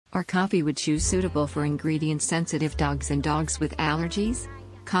Are coffee wood chews suitable for ingredient-sensitive dogs and dogs with allergies?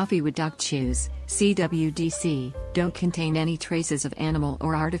 Coffee wood dog chews, CWDC, don't contain any traces of animal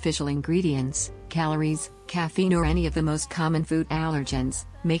or artificial ingredients, calories, caffeine or any of the most common food allergens,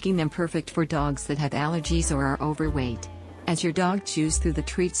 making them perfect for dogs that have allergies or are overweight. As your dog chews through the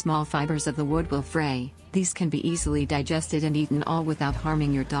treat, small fibers of the wood will fray. These can be easily digested and eaten all without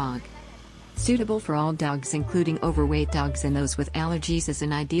harming your dog. Suitable for all dogs including overweight dogs and those with allergies, is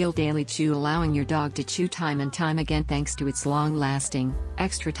an ideal daily chew, allowing your dog to chew time and time again thanks to its long-lasting,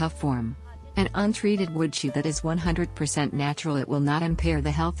 extra tough form. An untreated wood chew that is 100% natural. It will not impair the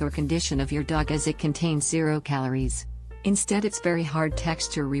health or condition of your dog as it contains 0 calories. Instead, its very hard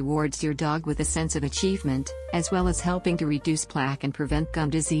texture rewards your dog with a sense of achievement, as well as helping to reduce plaque and prevent gum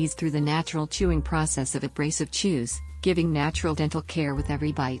disease through the natural chewing process of abrasive chews, giving natural dental care with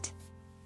every bite.